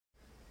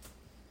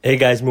Hey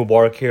guys,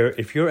 Mubarak here.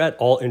 If you're at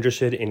all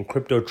interested in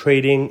crypto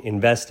trading,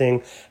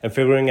 investing, and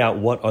figuring out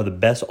what are the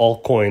best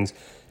altcoins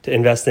to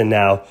invest in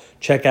now,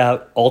 check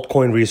out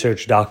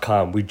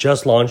altcoinresearch.com. We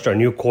just launched our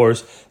new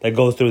course that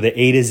goes through the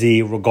A to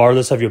Z,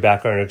 regardless of your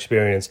background or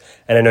experience.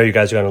 And I know you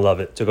guys are going to love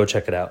it, so go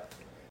check it out.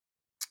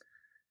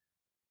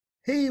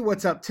 Hey,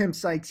 what's up? Tim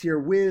Sykes here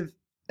with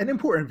an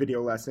important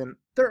video lesson.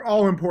 They're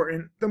all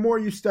important. The more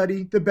you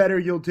study, the better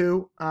you'll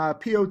do.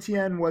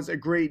 POTN was a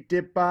great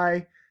dip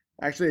buy,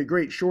 actually a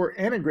great short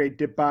and a great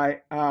dip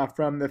buy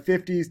from the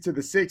 50s to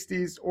the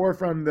 60s or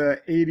from the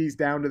 80s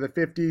down to the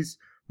 50s.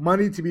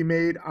 Money to be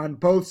made on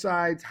both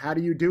sides. How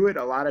do you do it?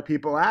 A lot of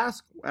people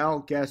ask. Well,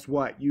 guess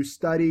what? You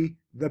study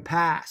the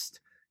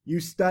past. You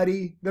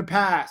study the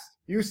past.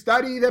 You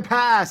study the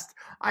past.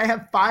 I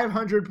have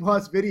 500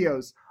 plus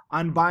videos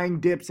on buying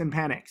dips and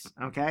panics,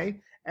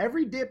 okay?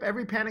 Every dip,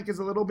 every panic is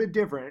a little bit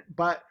different,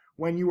 but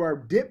when you are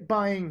dip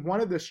buying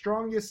one of the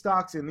strongest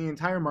stocks in the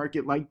entire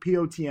market, like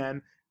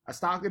POTN, a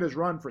stock that has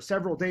run for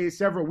several days,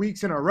 several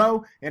weeks in a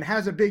row, and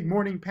has a big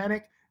morning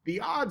panic,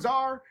 the odds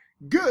are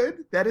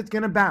good that it's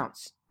gonna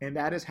bounce. And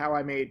that is how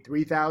I made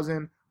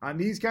 3,000 on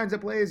these kinds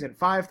of plays and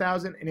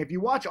 5,000. And if you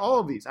watch all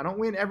of these, I don't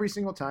win every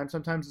single time.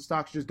 Sometimes the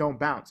stocks just don't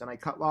bounce and I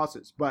cut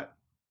losses. But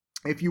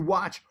if you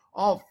watch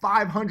all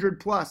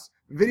 500 plus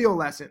video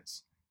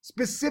lessons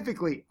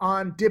specifically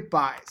on dip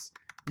buys,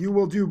 you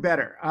will do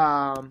better.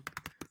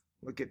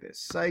 Look at this.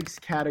 Sykes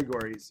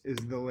categories is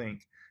the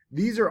link.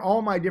 These are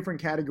all my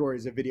different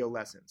categories of video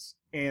lessons,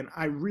 and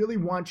I really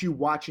want you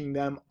watching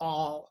them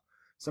all.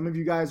 Some of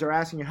you guys are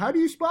asking, how do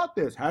you spot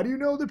this? How do you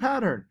know the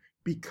pattern?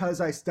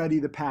 Because I study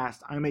the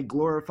past. I'm a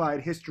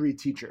glorified history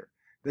teacher.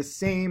 The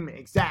same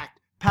exact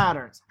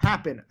patterns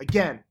happen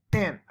again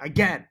and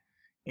again.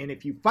 And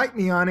if you fight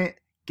me on it,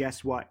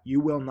 guess what? You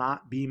will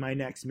not be my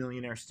next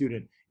millionaire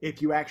student.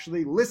 If you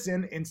actually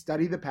listen and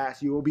study the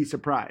past, you will be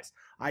surprised.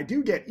 I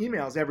do get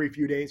emails every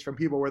few days from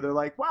people where they're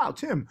like, wow,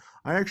 Tim,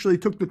 I actually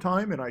took the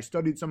time and I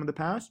studied some of the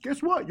past.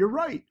 Guess what? You're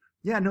right.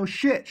 Yeah, no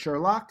shit,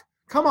 Sherlock.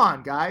 Come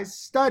on, guys,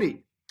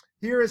 study.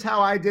 Here is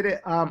how I did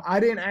it. I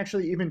didn't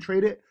actually even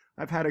trade it.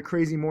 I've had a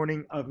crazy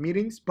morning of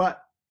meetings,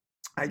 but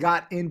I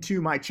got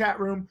into my chat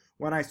room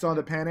when I saw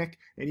the panic,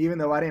 and even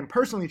though I didn't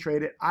personally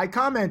trade it, I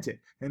commented,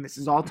 and this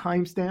is all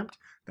time stamped.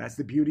 That's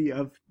the beauty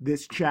of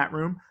this chat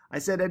room. I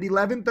said at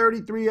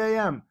 11:33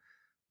 a.m.,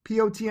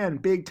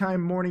 POTN, big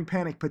time morning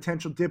panic,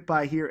 potential dip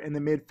buy here in the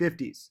mid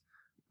 50s.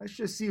 Let's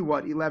just see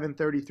what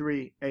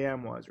 11:33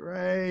 a.m. was,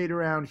 right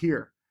around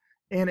here.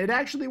 And it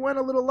actually went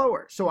a little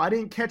lower. So I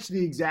didn't catch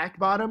the exact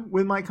bottom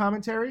with my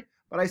commentary,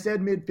 but I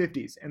said mid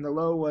 50s, and the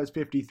low was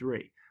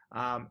 53.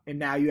 And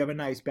now you have a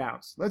nice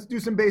bounce. Let's do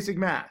some basic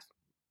math.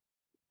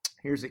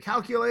 Here's a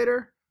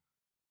calculator.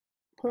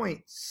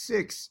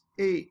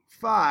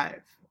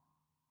 0.685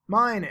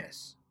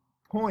 minus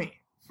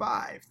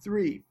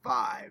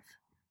 0.535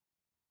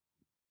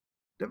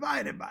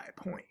 divided by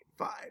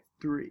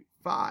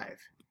 0.535.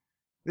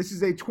 This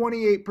is a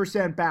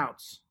 28%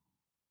 bounce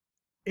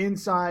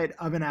inside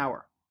of an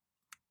hour.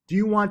 Do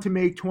you want to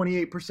make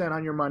 28%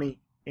 on your money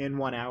in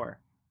 1 hour?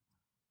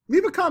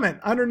 Leave a comment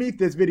underneath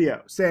this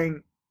video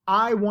saying,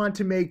 I want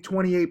to make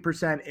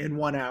 28% in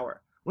 1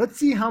 hour. Let's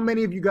see how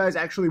many of you guys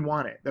actually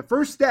want it. The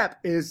first step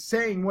is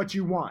saying what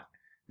you want.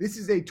 This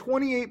is a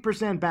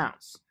 28%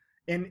 bounce.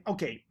 And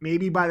okay,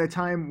 maybe by the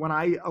time when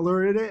I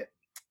alerted it,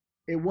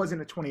 it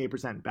wasn't a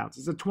 28% bounce.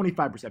 It's a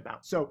 25%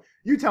 bounce. So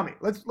you tell me,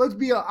 let's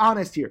be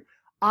honest here.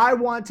 I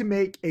want to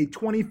make a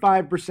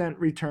 25%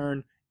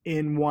 return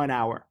in 1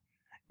 hour.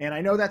 And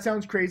I know that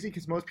sounds crazy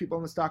because most people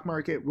in the stock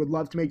market would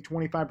love to make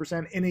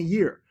 25% in a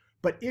year.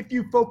 But if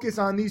you focus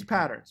on these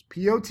patterns,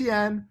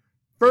 POTN,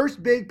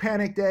 first big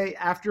panic day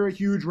after a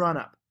huge run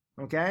up,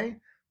 okay?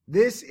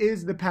 This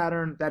is the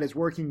pattern that is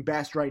working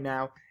best right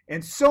now.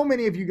 And so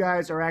many of you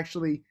guys are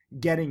actually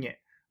getting it.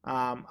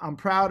 I'm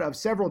proud of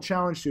several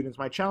challenge students.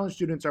 My challenge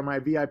students are my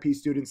VIP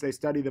students. They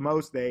study the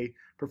most. They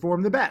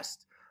perform the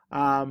best.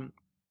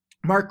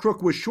 Mark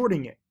Crook was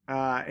shorting it,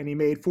 and he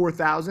made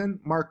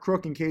 4,000. Mark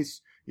Crook, in case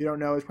you don't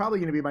know, is probably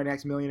going to be my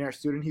next millionaire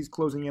student. He's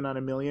closing in on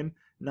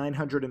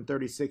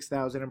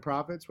 $1,936,000 in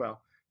profits. Well,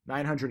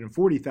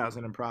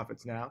 940,000 in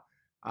profits now.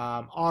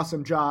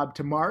 Awesome job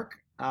to Mark.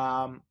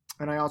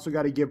 And I also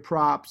got to give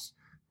props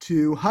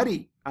to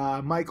Huddy,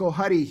 Michael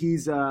Huddy.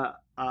 He's a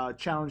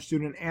challenge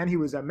student and he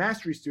was a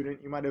mastery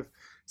student. You might have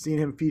seen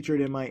him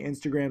featured in my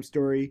Instagram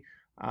story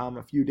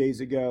a few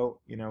days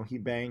ago. You know, he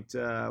banked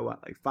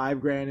like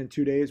 $5,000 in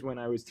 2 days when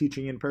I was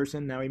teaching in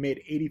person. Now he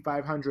made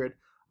 8,500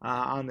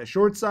 on the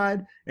short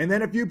side, and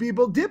then a few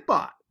people dip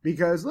bought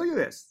because look at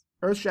this.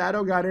 Earth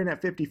Shadow got in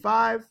at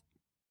 55.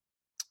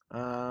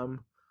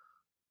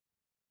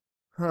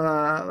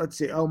 Let's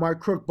see. Oh, Mark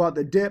Crook bought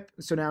the dip,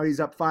 so now he's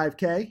up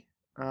 5K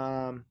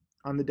on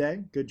the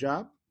day. Good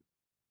job.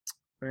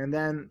 And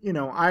then, you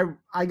know,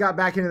 I got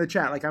back into the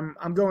chat. Like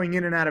I'm going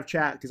in and out of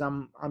chat because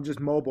I'm just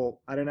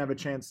mobile. I didn't have a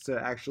chance to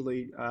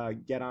actually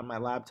get on my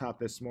laptop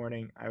this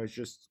morning. I was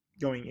just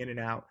going in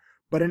and out.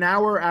 But an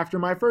hour after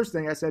my first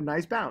thing, I said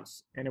nice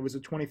bounce, and it was a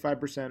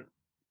 25%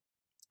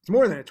 It's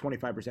more than a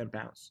 25%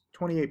 bounce,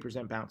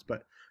 28% bounce,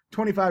 but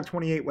 25,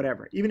 28,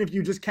 whatever. Even if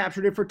you just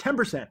captured it for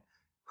 10%,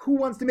 who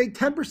wants to make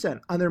 10%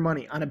 on their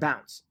money on a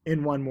bounce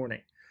in one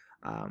morning?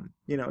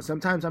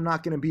 Sometimes I'm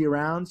not going to be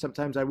around.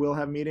 Sometimes I will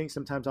have meetings.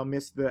 Sometimes I'll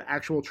miss the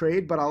actual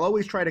trade, but I'll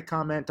always try to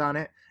comment on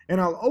it.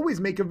 And I'll always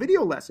make a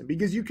video lesson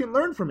because you can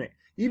learn from it.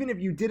 Even if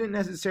you didn't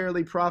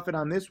necessarily profit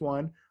on this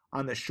one,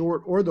 on the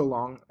short or the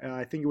long,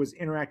 I think it was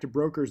Interactive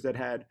Brokers that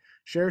had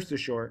shares to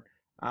short.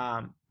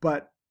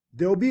 But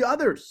there'll be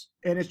others.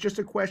 And it's just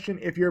a question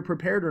if you're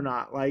prepared or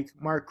not. Like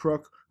Mark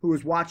Crook, who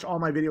has watched all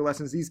my video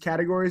lessons. These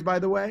categories, by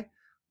the way,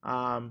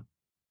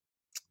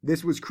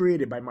 this was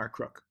created by Mark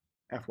Crook,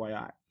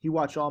 FYI. He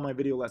watched all my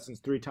video lessons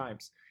 3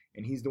 times,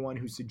 and he's the one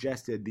who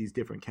suggested these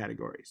different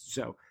categories.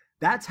 So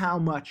that's how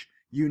much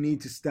you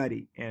need to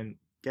study. And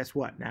guess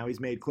what? Now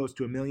he's made close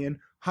to $1 million.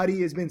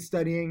 Huddy has been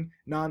studying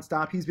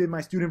nonstop. He's been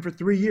my student for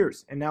 3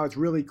 years, and now it's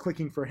really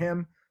clicking for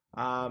him.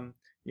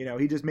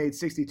 He just made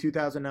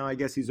 $62,000. Now I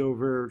guess he's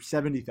over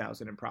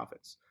 $70,000 in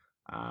profits.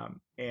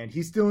 And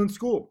he's still in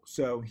school.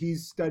 So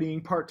he's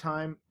studying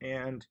part-time,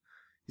 and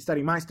he's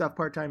studying my stuff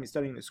part-time. He's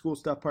studying the school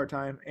stuff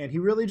part-time, and he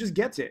really just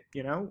gets it,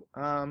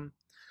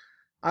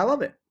 I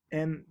love it.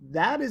 And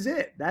that is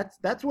it.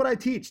 That's what I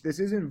teach. This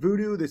isn't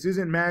voodoo. This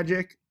isn't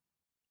magic.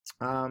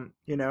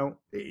 You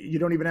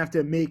don't even have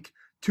to make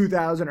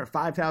 2,000 or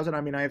 5,000.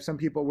 I mean, I have some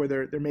people where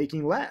they're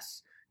making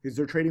less because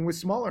they're trading with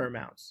smaller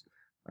amounts.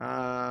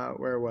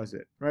 Where was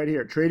it? Right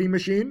here. Trading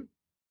Machine.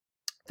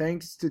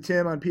 Thanks to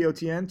Tim on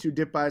POTN, to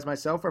dip buys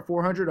myself for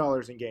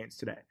 $400 in gains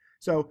today.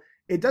 So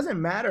it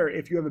doesn't matter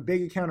if you have a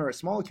big account or a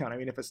small account. I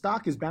mean, if a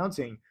stock is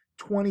bouncing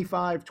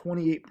 25,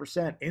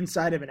 28%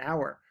 inside of an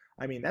hour,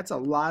 I mean, that's a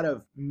lot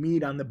of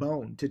meat on the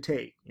bone to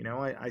take.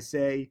 I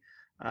say,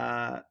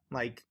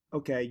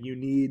 okay, you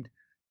need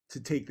to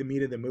take the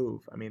meat of the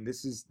move. I mean,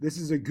 this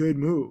is a good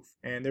move.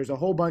 And there's a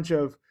whole bunch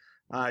of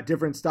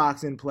different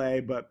stocks in play,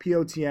 but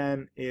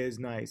POTN is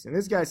nice. And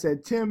this guy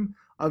said, Tim,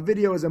 a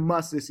video is a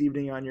must this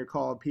evening on your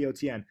call at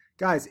POTN.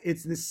 Guys,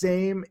 it's the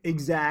same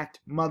exact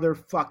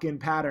motherfucking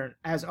pattern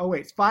as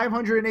always.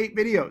 508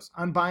 videos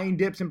on buying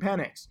dips and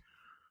panics.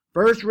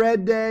 First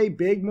red day,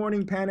 big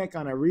morning panic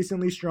on a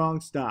recently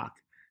strong stock.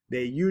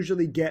 They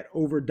usually get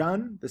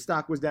overdone. The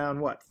stock was down,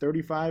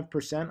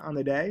 35% on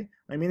the day?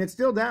 I mean, it's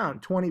still down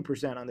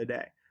 20% on the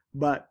day,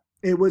 but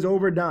it was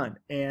overdone.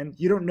 And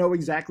you don't know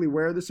exactly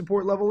where the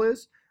support level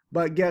is,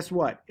 but guess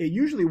what? It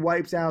usually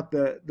wipes out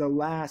the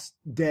last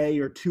day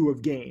or two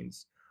of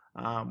gains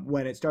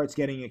when it starts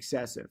getting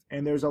excessive.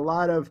 And there's a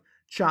lot of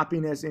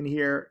choppiness in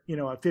here.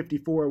 At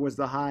 54 was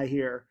the high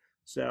here.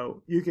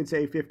 So you could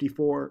say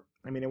 54.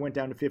 I mean, it went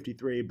down to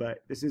 53, but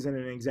this isn't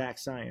an exact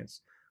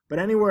science. But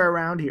anywhere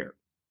around here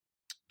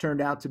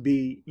turned out to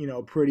be,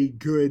 pretty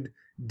good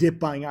dip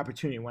buying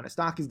opportunity. When a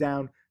stock is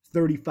down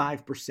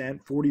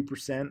 35%,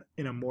 40%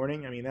 in a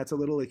morning, I mean, that's a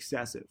little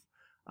excessive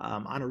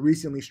on a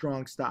recently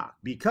strong stock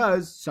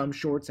because some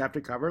shorts have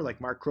to cover,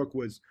 like Mark Crook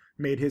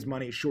made his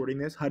money shorting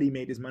this. Huddy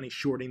made his money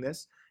shorting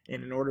this.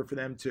 And in order for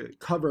them to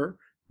cover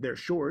their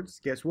shorts,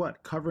 guess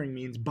what? Covering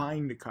means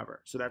buying to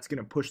cover. So that's going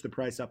to push the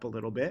price up a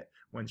little bit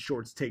when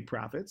shorts take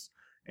profits.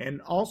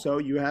 And also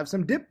you have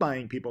some dip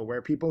buying people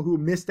where people who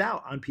missed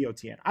out on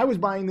POTN. I was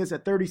buying this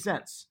at 30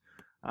 cents.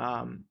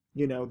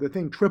 The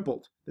thing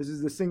tripled. This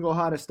is the single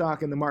hottest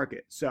stock in the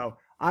market. So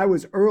I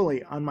was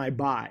early on my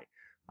buy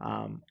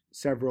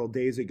several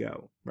days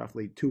ago,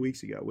 roughly 2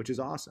 weeks ago, which is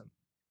awesome.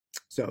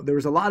 So there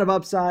was a lot of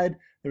upside.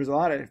 There was a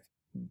lot of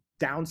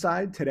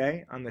downside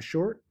today on the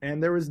short,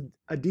 and there was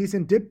a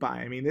decent dip buy.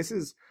 I mean, this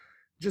is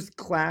just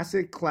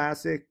classic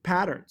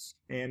patterns,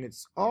 and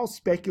it's all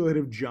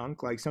speculative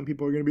junk. Like some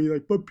people are going to be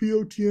like, but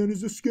POTN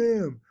is a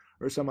scam.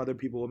 Or some other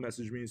people will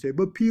message me and say,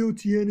 but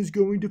POTN is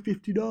going to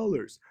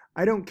 $50.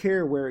 I don't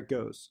care where it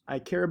goes. I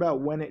care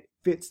about when it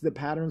fits the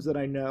patterns that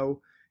I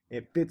know,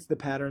 it fits the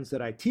patterns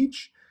that I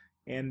teach,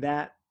 and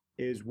that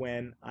is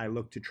when I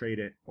look to trade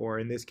it. Or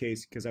in this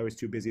case, because I was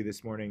too busy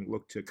this morning,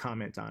 look to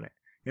comment on it.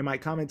 And my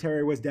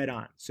commentary was dead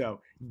on. So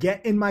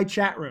get in my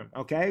chat room,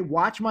 okay?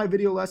 Watch my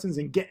video lessons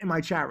and get in my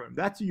chat room.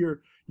 That's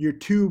your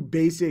 2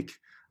 basic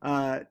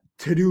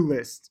to-do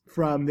list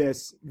from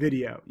this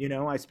video.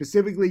 I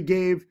specifically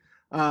gave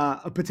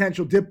a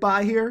potential dip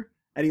buy here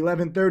at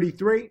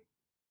 11:33.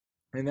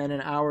 And then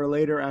an hour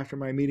later, after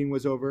my meeting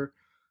was over,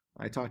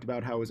 I talked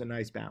about how it was a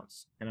nice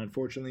bounce. And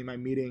unfortunately, my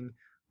meeting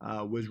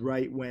was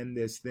right when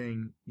this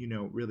thing,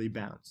 really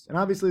bounced. And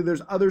obviously,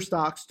 there's other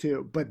stocks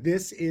too, but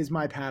this is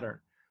my pattern.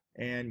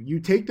 And you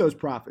take those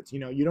profits.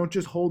 You don't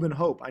just hold and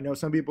hope. I know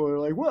some people are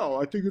like,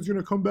 well, I think it's going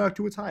to come back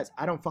to its highs.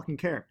 I don't fucking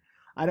care.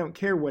 I don't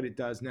care what it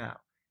does now.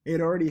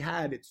 It already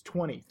had its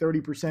 20,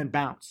 30%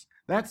 bounce.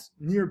 That's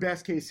near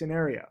best case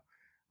scenario.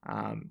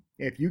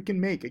 If you can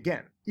make,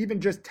 again,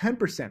 even just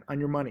 10% on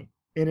your money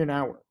in an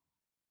hour,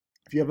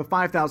 if you have a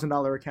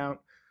 $5,000 account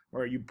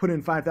or you put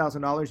in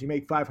 $5,000, you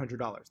make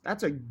 $500.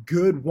 That's a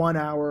good 1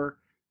 hour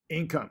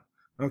income.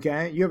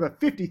 Okay. You have a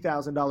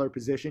 $50,000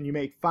 position, you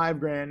make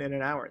 $5,000 in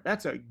an hour.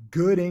 That's a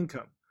good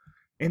income.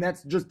 And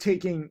that's just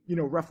taking,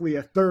 roughly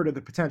a third of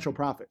the potential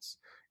profits.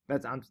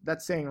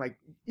 That's saying, like,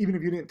 even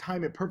if you didn't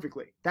time it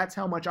perfectly, that's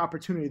how much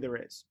opportunity there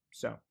is.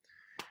 So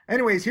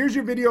anyways, here's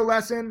your video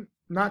lesson.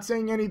 Not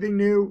saying anything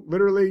new,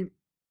 literally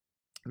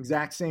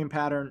exact same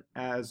pattern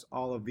as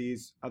all of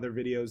these other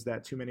videos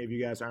that too many of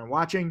you guys aren't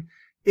watching.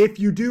 If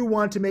you do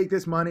want to make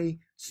this money,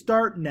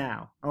 start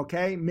now,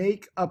 okay?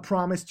 Make a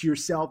promise to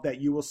yourself that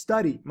you will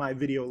study my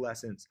video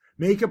lessons.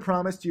 Make a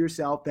promise to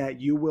yourself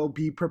that you will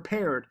be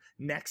prepared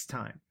next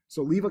time.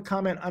 So leave a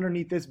comment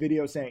underneath this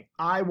video saying,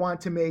 I want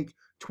to make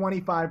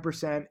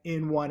 25%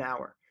 in 1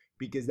 hour,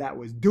 because that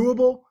was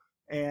doable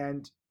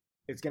and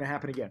it's going to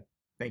happen again.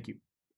 Thank you.